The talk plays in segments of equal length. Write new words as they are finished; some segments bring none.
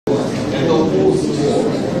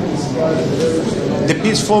The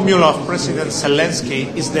peace formula of President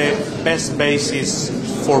Zelensky is the best basis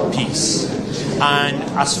for peace. And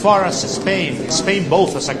as far as Spain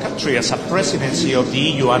both as a country, as a presidency of the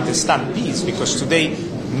EU, understand peace, because today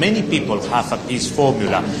many people have a peace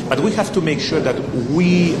formula, but we have to make sure that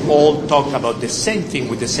we all talk about the same thing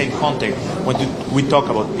with the same content when we talk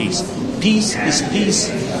about peace. Peace is peace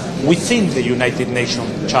within the United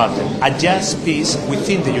Nations Charter, a just peace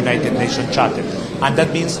within the United Nations Charter. And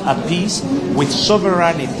that means a peace with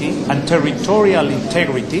sovereignty and territorial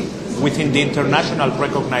integrity within the international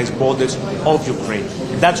recognized borders of Ukraine.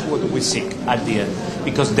 That's what we seek at the end.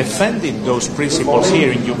 Because defending those principles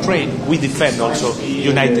here in Ukraine, we defend also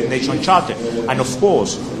United Nations Charter. And of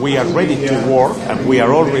course, we are ready to work, and we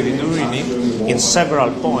are already doing it, in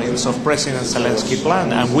several points of President Zelensky's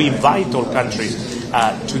plan. And we invite all countries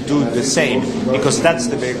to do the same, because that's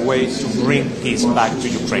the big way to bring peace back to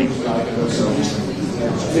Ukraine.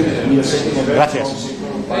 Gracias.